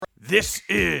This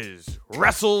is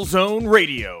WrestleZone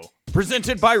Radio,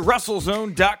 presented by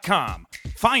WrestleZone.com.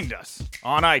 Find us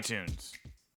on iTunes.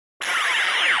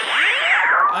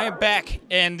 I am back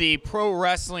in the Pro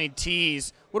Wrestling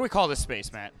Tees. What do we call this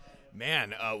space, Matt?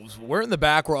 Man, we're in the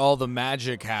back where all the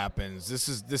magic happens. This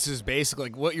is basically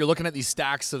like what you're looking at, these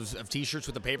stacks of T-shirts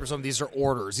with the papers on them. These are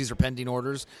orders. These are pending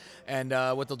orders. And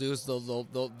what they'll do is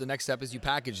the next step is you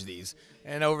package these.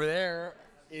 And over there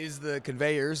is the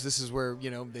conveyors. This is where,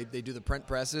 they do the print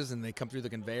presses and they come through the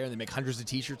conveyor and they make hundreds of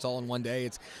T-shirts all in one day.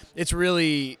 It's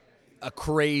really a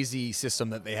crazy system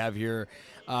that they have here.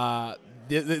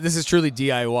 This is truly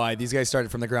DIY. These guys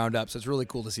started from the ground up, so it's really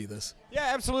cool to see this.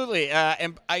 Yeah, absolutely.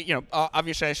 And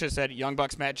obviously I should have said Young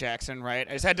Bucks Matt Jackson, right?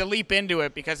 I just had to leap into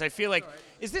it because I feel like,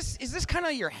 is this kind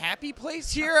of your happy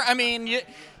place here? I mean,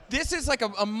 this is like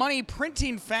a money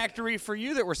printing factory for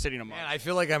you that we're sitting among. Man, I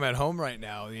feel like I'm at home right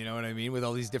now, you know what I mean, with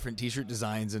all these different T-shirt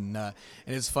designs. And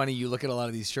it's funny, you look at a lot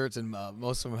of these shirts, and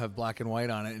most of them have black and white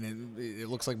on it, and it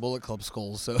looks like Bullet Club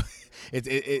skulls. So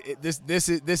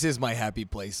this is my happy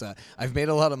place. I've made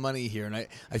a lot of money here, and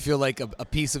I feel like a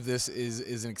piece of this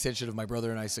is an extension of my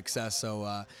brother and I's success. So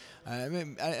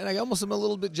I almost am a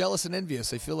little bit jealous and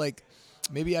envious. I feel like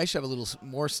maybe I should have a little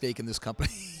more stake in this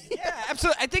company. Yeah,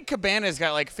 absolutely. I think Cabana's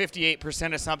got like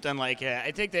 58% or something like that.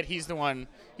 I think that he's the one,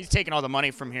 he's taking all the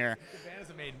money from here.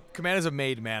 Cabana's a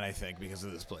made man, I think, because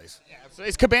of this place. Yeah, so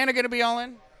is Cabana going to be all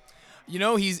in? I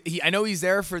know he's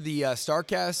there for the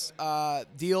Starcast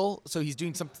deal, so he's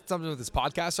doing something with his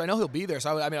podcast, so I know he'll be there.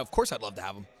 So, of course I'd love to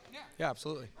have him. Yeah,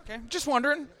 absolutely. Okay, just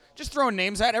wondering. Just throwing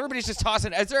names at. Everybody's just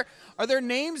tossing. Are there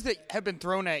names that have been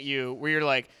thrown at you where you're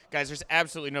like, guys, there's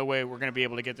absolutely no way we're going to be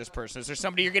able to get this person? Is there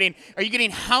somebody are you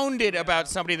getting hounded about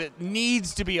somebody that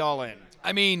needs to be all in?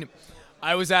 I mean,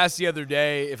 I was asked the other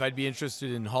day if I'd be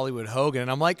interested in Hollywood Hogan,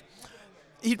 and I'm like,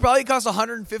 he'd probably cost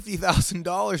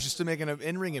 $150,000 just to make an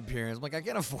in-ring appearance. I'm like, I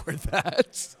can't afford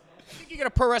that. I think you get a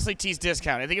Pro Wrestling Tees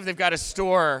discount. I think if they've got a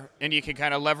store and you can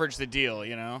kind of leverage the deal,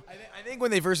 I think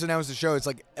when they first announced the show, it's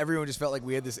like everyone just felt like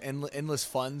we had this endless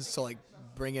funds to like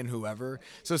bring in whoever.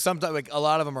 So sometimes like a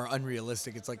lot of them are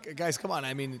unrealistic. It's like, guys, come on.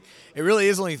 I mean, it really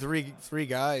is only three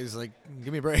guys. Like,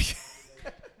 give me a break.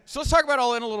 So let's talk about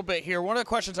All In a little bit here. One of the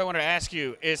questions I wanted to ask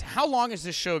you is, how long is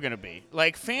this show going to be?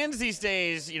 Like, fans these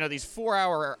days, these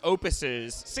 4-hour opuses,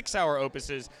 6-hour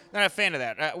opuses, not a fan of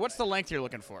that. What's the length you're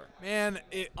looking for? Man,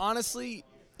 honestly,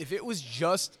 if it was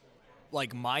just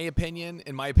like my opinion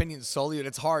solely,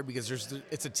 it's hard because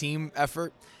it's a team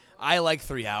effort. I like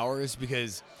 3 hours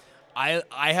because I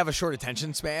have a short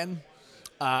attention span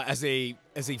as a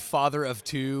father of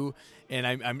two. And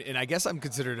I guess I'm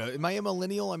considered am I a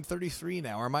millennial? I'm 33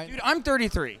 now. Am I? Dude, I'm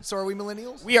 33. So are we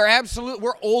millennials? We are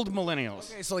we're old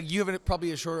millennials. Okay, so like you have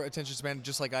probably a shorter attention span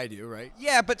just like I do, right?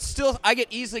 Yeah, but still I get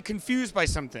easily confused by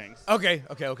some things. Okay.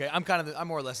 I'm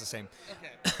more or less the same.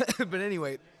 Okay. But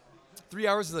anyway, 3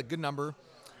 hours is a good number.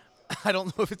 I don't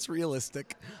know if it's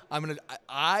realistic. I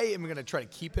am gonna try to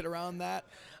keep it around that.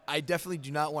 I definitely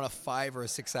do not want a 5 or a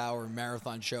 6 hour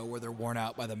marathon show where they're worn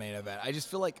out by the main event. I just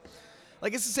feel like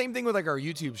it's the same thing with like our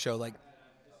YouTube show. Like,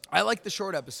 I like the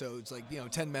short episodes, like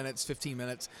 10 minutes, 15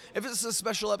 minutes. If it's a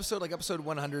special episode, like episode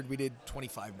 100, we did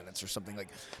 25 minutes or something. Like,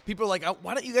 people are like, oh,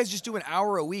 why don't you guys just do an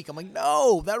hour a week? I'm like,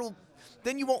 no,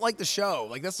 then you won't like the show.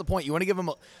 Like, that's the point. You want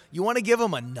to give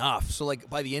them enough. So like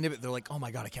by the end of it, they're like, oh my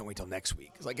god, I can't wait till next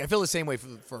week. Like, I feel the same way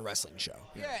for a wrestling show.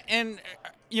 Yeah, and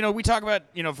we talk about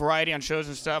variety on shows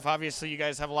and stuff. Obviously, you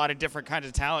guys have a lot of different kinds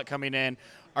of talent coming in.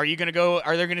 Are they going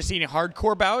to see any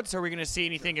hardcore bouts? Are we going to see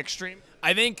anything extreme?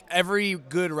 I think every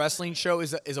good wrestling show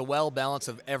is a well balance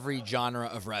of every genre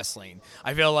of wrestling.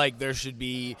 I feel like there should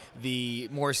be the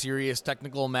more serious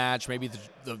technical match, maybe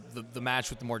the match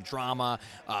with the more drama,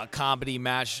 comedy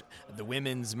match, the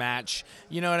women's match.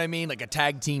 You know what I mean? Like a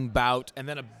tag team bout, and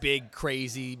then a big,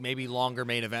 crazy, maybe longer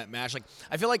main event match. Like,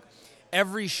 I feel like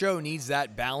every show needs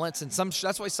that balance, and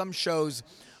that's why some shows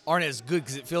aren't as good,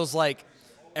 because it feels like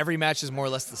every match is more or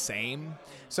less the same.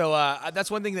 So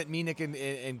that's one thing that me, Nick,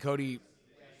 and Cody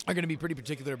are going to be pretty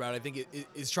particular about. I think it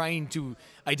is trying to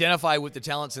identify with the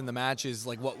talents in the matches,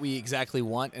 like what we exactly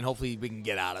want, and hopefully we can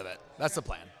get out of it. That's the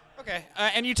plan. Okay.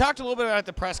 And you talked a little bit about at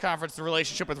the press conference, the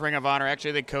relationship with Ring of Honor.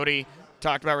 Actually, I think Cody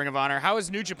talked about Ring of Honor. How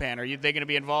is New Japan? Are they going to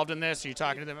be involved in this? Are you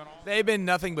talking to them at all? They've been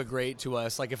nothing but great to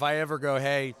us. Like, if I ever go,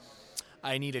 hey,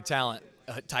 I need a talent,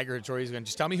 Tiger Hattori is going to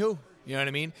just tell me who. You know what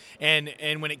I mean?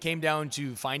 And when it came down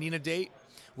to finding a date,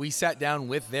 we sat down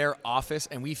with their office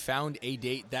and we found a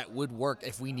date that would work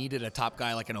if we needed a top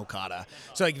guy like an Okada.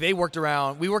 So like we worked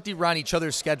around each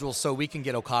other's schedules so we can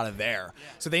get Okada there.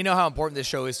 So they know how important this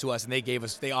show is to us, and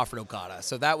they offered Okada.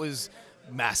 So that was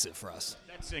massive for us.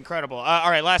 It's incredible. All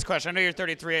right, last question. I know you're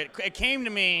 33. It came to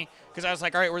me because I was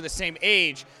like, all right, we're the same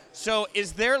age. So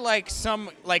is there like some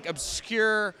like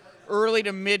obscure early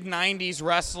to mid 90s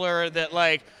wrestler that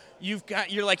like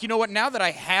you're like, you know what, now that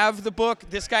I have the book,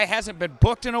 this guy hasn't been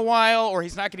booked in a while, or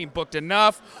he's not getting booked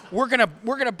enough. We're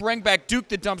gonna bring back Duke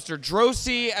the Dumpster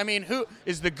Drosy. I mean, who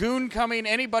is the Goon coming?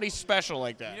 Anybody special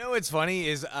like that? You know what's funny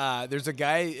is there's a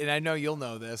guy, and I know you'll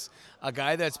know this, a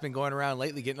guy that's been going around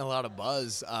lately getting a lot of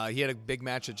buzz. He had a big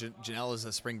match at Janela's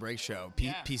spring break show,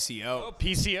 PCO. Oh,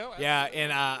 PCO? Yeah,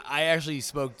 and I actually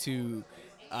spoke to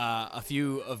a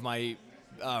few of my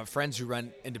friends who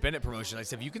run independent promotions. I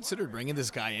said, have you considered bringing this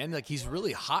guy in? Like, he's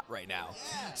really hot right now.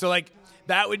 So, like,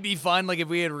 that would be fun. Like, if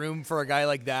we had room for a guy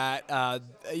like that,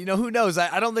 who knows?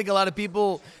 I don't think a lot of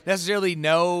people necessarily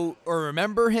know or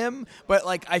remember him, but,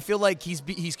 like, I feel like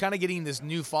he's kind of getting this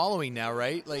new following now,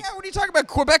 right? Like, Yeah, what are you talking about?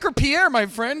 Quebecer Pierre, my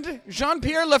friend.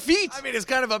 Jean-Pierre Lafitte. I mean, it's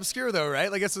kind of obscure, though,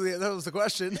 right? Like, that was the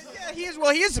question. Yeah, he is.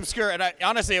 Well, he is obscure, and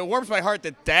honestly, it warms my heart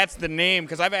that that's the name,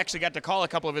 because I've actually got to call a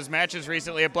couple of his matches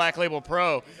recently at Black Label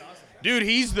Pro. Dude,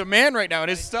 he's the man right now, and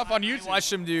his stuff on YouTube. I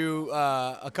watched him do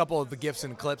a couple of the GIFs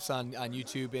and clips on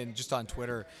YouTube and just on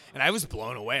Twitter, and I was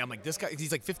blown away. I'm like, this guy,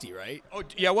 he's like 50, right? Oh,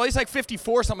 yeah, well, he's like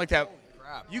 54, something like that.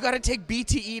 Crap. You got to take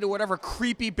BTE to whatever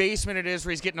creepy basement it is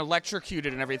where he's getting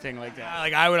electrocuted and everything like that.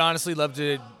 Like, I would honestly love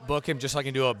to book him just so I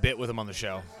can do a bit with him on the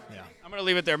show. Yeah. I'm going to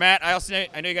leave it there. Matt, I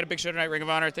know you got a big show tonight, Ring of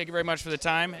Honor. Thank you very much for the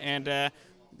time, and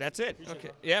that's it. Okay.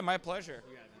 Yeah, my pleasure.